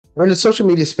In the social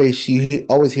media space, you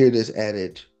always hear this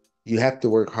adage: you have to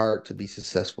work hard to be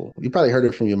successful. You probably heard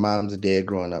it from your moms and dad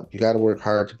growing up. You got to work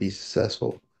hard to be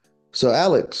successful. So,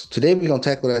 Alex, today we're gonna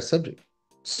tackle that subject.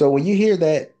 So, when you hear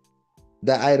that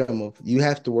item of you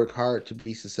have to work hard to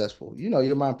be successful,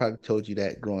 your mom probably told you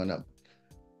that growing up.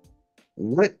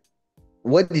 What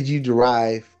what did you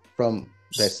derive from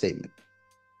that statement?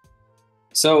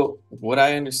 So what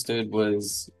I understood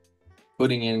was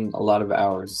putting in a lot of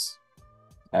hours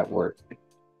at work.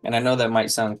 And I know that might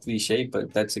sound cliche,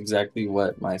 but that's exactly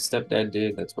what my stepdad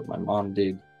did. That's what my mom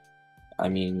did. I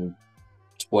mean,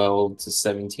 12 to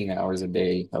 17 hours a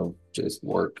day of just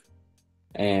work.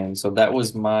 And so that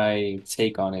was my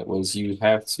take on it was you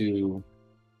have to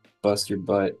bust your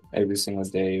butt every single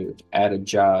day at a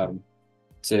job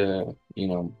to,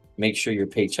 make sure your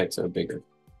paychecks are bigger.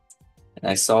 And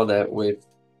I saw that with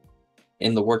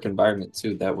in the work environment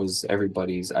too. That was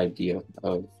everybody's idea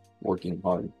of working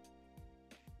hard.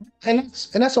 And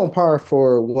that's on par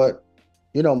for what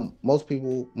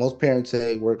most parents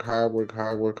say: work hard, work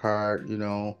hard, work hard.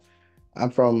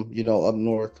 I'm from, up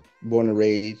north, born and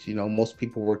raised. Most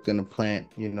people worked in a plant,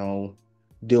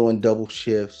 doing double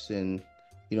shifts and,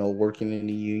 working in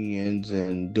the unions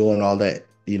and doing all that,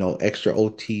 extra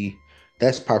OT.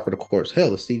 That's par for the course.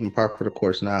 Hell, it's even par for the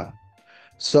course now.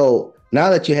 So now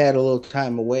that you had a little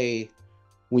time away,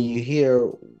 when you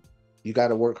hear you got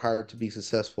to work hard to be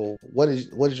successful, what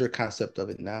is your concept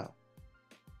of it now?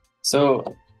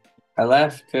 So I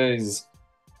laugh because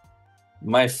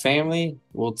my family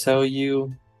will tell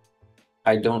you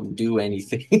I don't do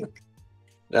anything,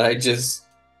 that I just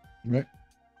Right.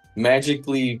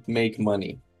 magically make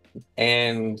money.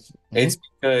 And Hmm. it's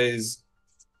because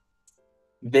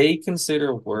they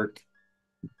consider work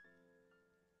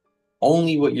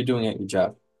only what you're doing at your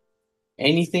job.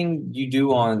 Anything you do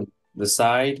Hmm. on the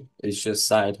side is just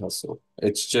side hustle.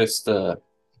 It's just oh,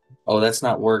 that's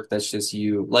not work, that's just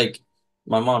you. Like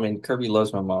my mom, and Kirby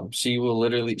loves my mom. She's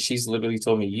literally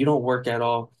told me, you don't work at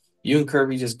all. You and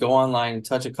Kirby just go online and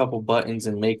touch a couple buttons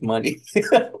and make money.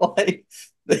 Like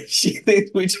she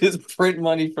thinks we just print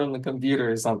money from the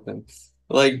computer or something.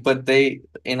 Like, but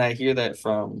and I hear that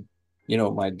from,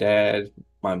 my dad,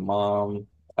 my mom,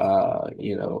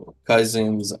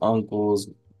 cousins, uncles,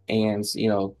 aunts,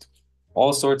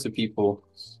 all sorts of people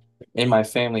in my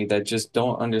family that just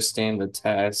don't understand the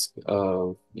task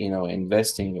of,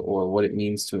 investing or what it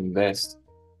means to invest.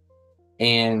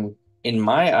 And in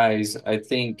my eyes, I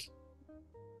think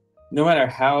no matter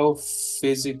how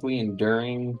physically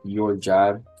enduring your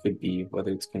job could be,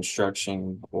 whether it's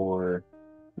construction or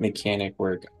mechanic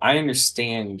work, I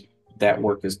understand that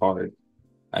work is hard.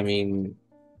 I mean,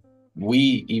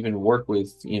 we even work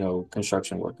with,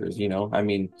 construction workers, I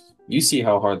mean, you see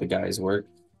how hard the guys work.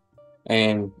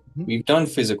 And we've done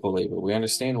physical labor. We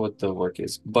understand what the work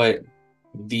is, but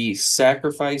the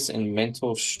sacrifice and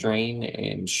mental strain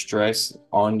and stress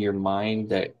on your mind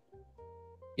that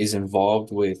is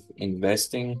involved with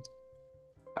investing,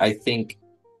 I think,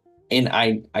 and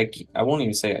I won't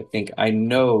even say I think, I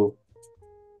know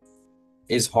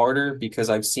is harder because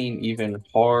I've seen even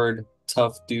hard,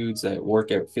 tough dudes that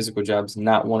work at physical jobs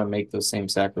not want to make those same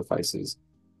sacrifices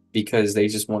because they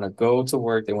just want to go to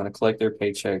work, they want to collect their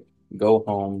paycheck, go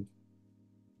home,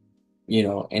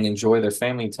 and enjoy their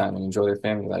family time and enjoy their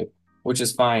family life, which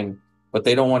is fine. But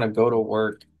they don't want to go to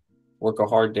work, work a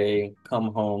hard day,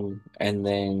 come home, and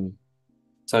then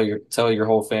tell your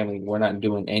whole family we're not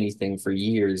doing anything for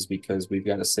years because we've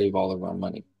got to save all of our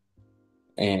money.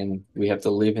 And we have to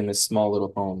live in this small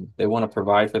little home. They want to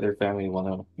provide for their family, want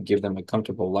to give them a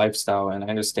comfortable lifestyle. And I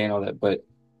understand all that, but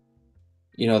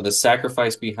the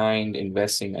sacrifice behind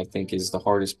investing, I think, is the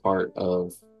hardest part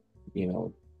of,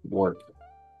 work.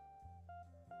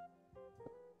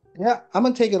 Yeah, I'm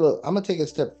gonna take it a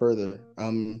step further.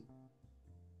 Me,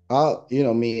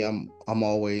 I'm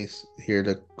always here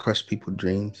to crush people's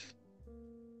dreams.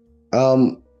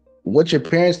 Um, what your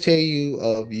parents tell you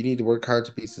of you need to work hard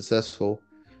to be successful,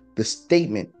 the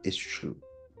statement is true.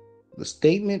 The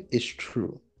statement is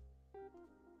true,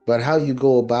 but how you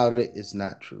go about it is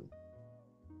not true.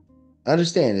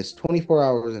 Understand it's 24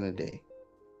 hours in a day.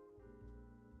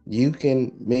 You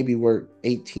can maybe work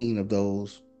 18 of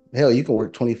those. Hell, you can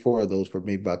work 24 of those for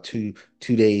maybe about two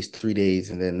days, 3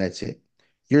 days, and then that's it.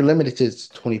 You're limited to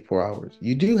 24 hours.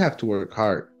 You do have to work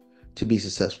hard to be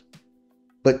successful,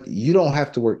 but you don't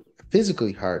have to work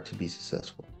physically hard to be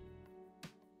successful.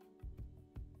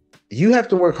 You have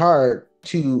to work hard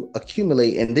to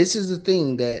accumulate. And this is the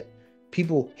thing that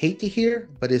people hate to hear,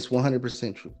 but it's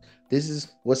 100% true. This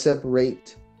is what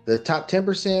separates the top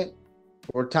 10%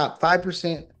 or top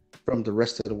 5% from the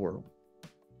rest of the world.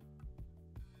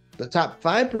 The top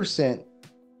 5%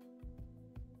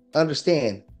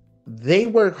 understand they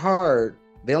work hard.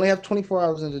 They only have 24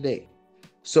 hours in a day.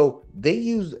 So they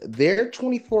use their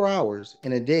 24 hours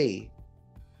in a day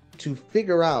to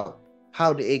figure out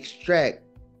how to extract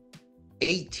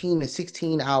 18 to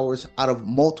 16 hours out of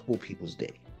multiple people's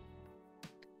day.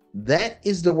 That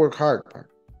is the work hard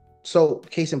part. So,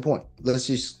 case in point, let's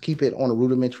just keep it on a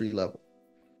rudimentary level.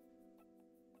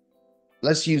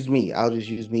 Let's use me. I'll just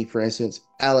use me, for instance.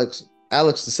 Alex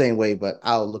the same way, but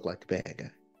I'll look like the bad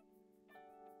guy.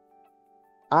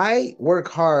 I work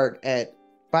hard at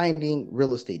finding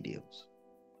real estate deals.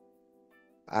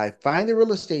 I find the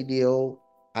real estate deal,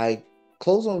 I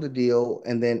close on the deal,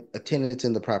 and then a tenant's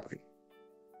in the property.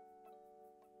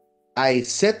 I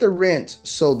set the rent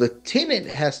so the tenant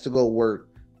has to go work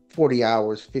 40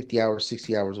 hours, 50 hours,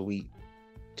 60 hours a week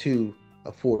to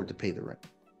afford to pay the rent.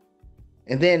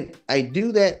 And then I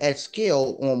do that at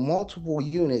scale on multiple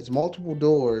units, multiple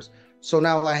doors. So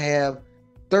now I have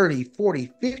 30,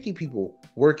 40, 50 people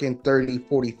working 30,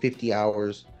 40, 50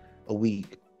 hours a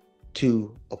week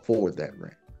to afford that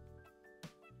rent.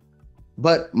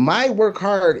 But my work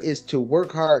hard is to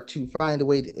work hard to find a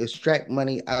way to extract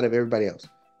money out of everybody else.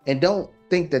 And don't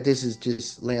think that this is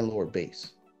just landlord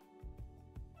based.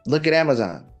 Look at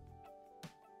Amazon.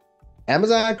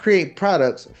 Amazon create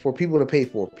products for people to pay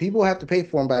for. People have to pay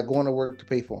for them by going to work to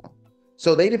pay for them.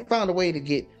 So they found a way to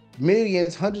get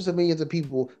millions, hundreds of millions of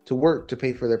people to work to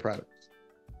pay for their products.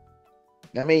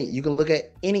 I mean, you can look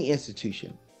at any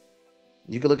institution.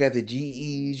 You can look at the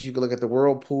GEs, you can look at the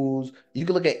Whirlpools, you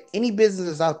can look at any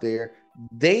businesses out there.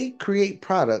 They create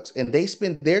products and they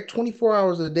spend their 24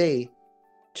 hours a day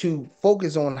to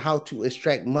focus on how to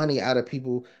extract money out of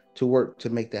people to work to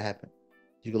make that happen.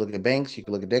 You can look at banks, you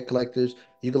can look at debt collectors,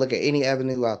 you can look at any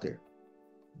avenue out there.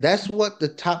 That's what the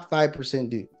top 5%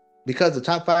 do. Because the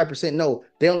top 5% know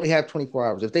they only have 24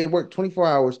 hours. If they work 24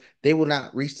 hours, they will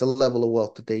not reach the level of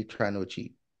wealth that they're trying to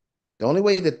achieve. The only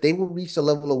way that they will reach the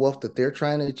level of wealth that they're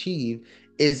trying to achieve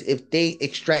is if they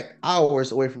extract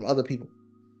hours away from other people.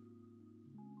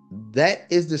 That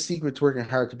is the secret to working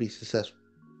hard to be successful.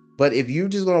 But if you're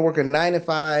just going to work a 9 to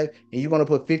 5 and you're going to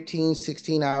put 15,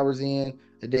 16 hours in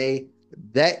a day,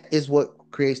 that is what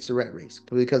creates the rat race.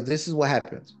 Because this is what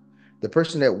happens. The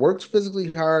person that works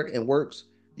physically hard and works,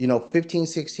 15,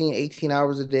 16, 18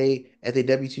 hours a day at their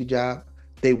W-2 job,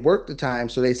 they work the time.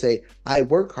 So they say, I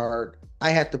work hard, I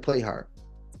have to play hard.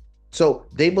 So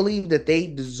they believe that they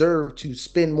deserve to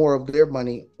spend more of their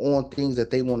money on things that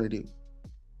they want to do.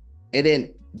 And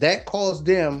then that caused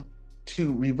them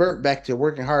to revert back to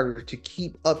working harder to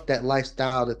keep up that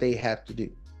lifestyle that they have to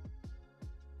do.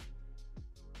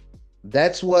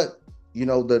 That's what,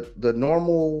 the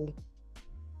normal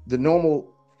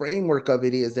framework of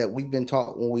it is that we've been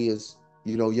taught when we is,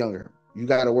 younger. You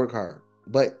got to work hard.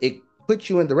 But it puts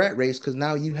you in the rat race because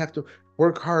now you have to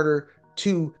work harder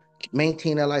to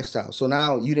maintain that lifestyle. So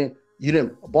now you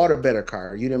didn't bought a better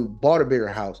car, you didn't bought a bigger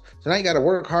house. So now you got to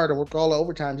work hard and work all the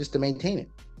overtime just to maintain it.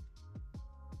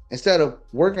 Instead of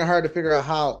working hard to figure out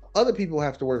how other people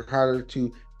have to work harder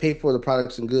to pay for the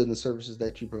products and goods and services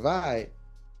that you provide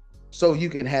so you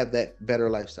can have that better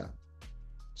lifestyle.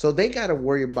 So they got to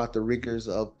worry about the rigors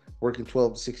of working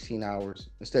 12 to 16 hours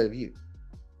instead of you.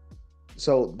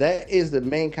 So that is the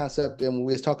main concept. And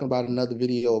we was talking about another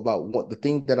video about what the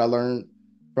thing that I learned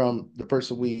from the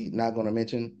person we not going to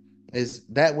mention is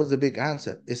that was a big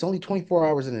concept. It's only 24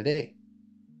 hours in a day.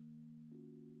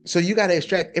 So you got to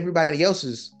extract everybody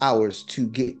else's hours to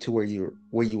get to where you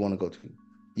want to go to.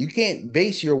 You can't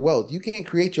base your wealth. You can't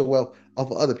create your wealth off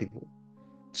of other people.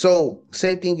 So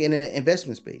same thing in an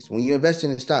investment space. When you invest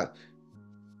in a stock,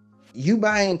 you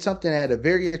buying something at a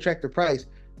very attractive price,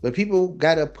 but people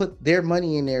got to put their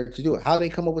money in there to do it. How they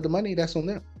come up with the money, that's on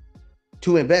them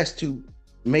to invest to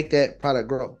make that product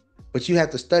grow. But you have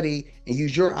to study and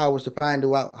use your hours to find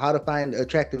out how to find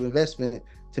attractive investment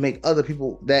to make other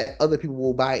people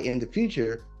will buy in the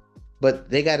future, but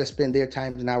they got to spend their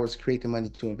time and hours to create the money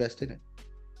to invest in it.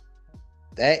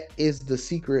 That is the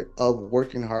secret of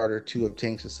working harder to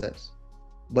obtain success.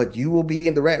 But you will be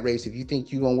in the rat race if you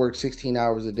think you're going to work 16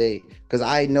 hours a day. Because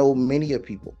I know many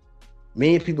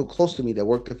people close to me that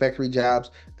work the factory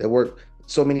jobs, that work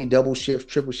so many double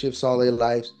shifts, triple shifts all their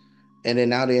lives. And then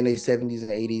now they're in their 70s and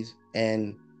 80s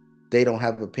and they don't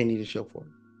have a penny to show for it.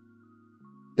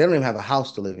 They don't even have a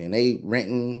house to live in. They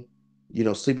renting,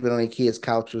 sleeping on their kids'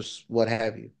 couches, what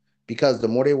have you. Because the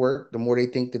more they work, the more they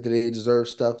think that they deserve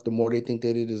stuff. The more they think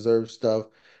that they deserve stuff,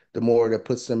 the more that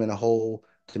puts them in a hole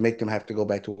to make them have to go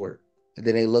back to work. And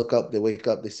then they look up, they wake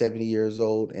up, they're 70 years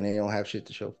old, and they don't have shit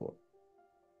to show for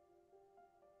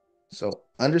it. So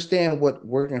understand what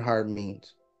working hard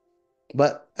means.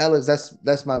 But Alex,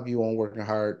 that's my view on working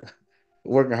hard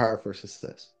for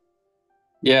success.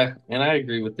 Yeah, and I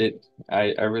agree with it.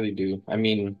 I really do. I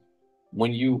mean,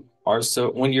 when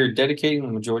you're dedicating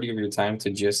the majority of your time to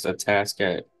just a task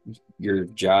at your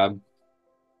job,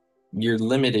 you're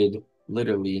limited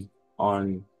literally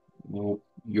on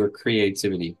your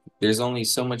creativity. There's only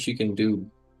so much you can do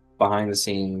behind the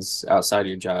scenes outside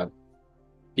your job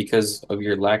because of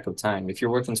your lack of time. If you're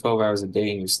working 12 hours a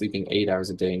day and you're sleeping 8 hours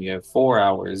a day and you have 4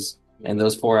 hours, and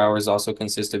those 4 hours also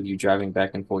consist of you driving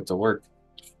back and forth to work,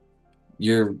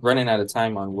 you're running out of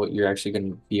time on what you're actually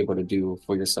going to be able to do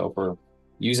for yourself, or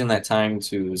using that time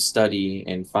to study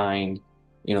and find,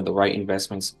 the right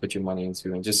investments to put your money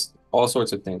into, and just all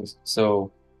sorts of things.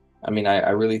 So, I mean, I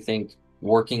really think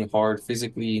working hard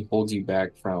physically holds you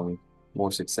back from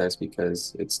more success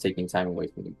because it's taking time away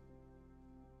from you.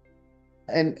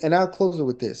 And I'll close it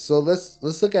with this. So let's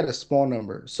look at a small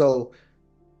number. So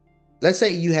let's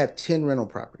say you have 10 rental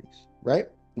properties, right?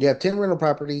 You have 10 rental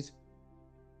properties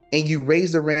and you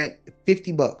raise the rent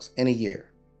 $50 in a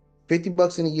year.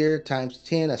 $50 in a year times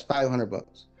 10, that's $500.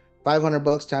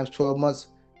 $500 times 12 months,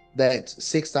 that's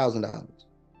 $6,000.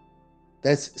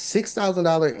 That's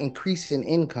 $6,000 increase in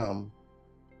income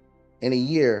in a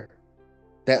year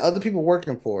that other people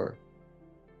working for.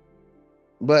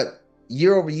 But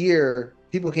year over year,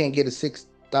 people can't get a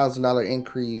 $6,000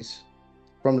 increase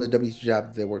from the W2 job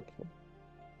that they're working for.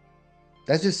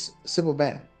 That's just simple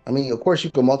math. I mean, of course,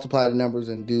 you can multiply the numbers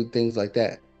and do things like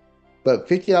that, but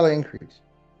 $50 increase,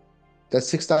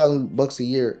 that's $6,000 a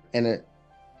year, and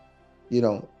you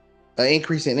know, an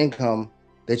increase in income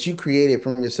that you created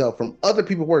from yourself from other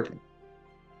people working,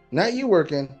 not you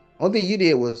working. Only thing you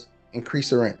did was increase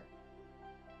the rent.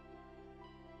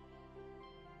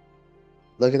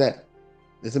 Look at that.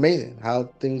 It's amazing how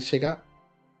things shake out.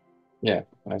 Yeah,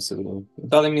 absolutely.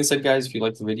 With all that being said, guys, if you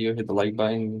liked the video, hit the like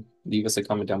button, leave us a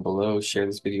comment down below, share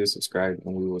this video, subscribe,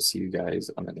 and we will see you guys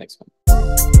on the next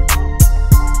one.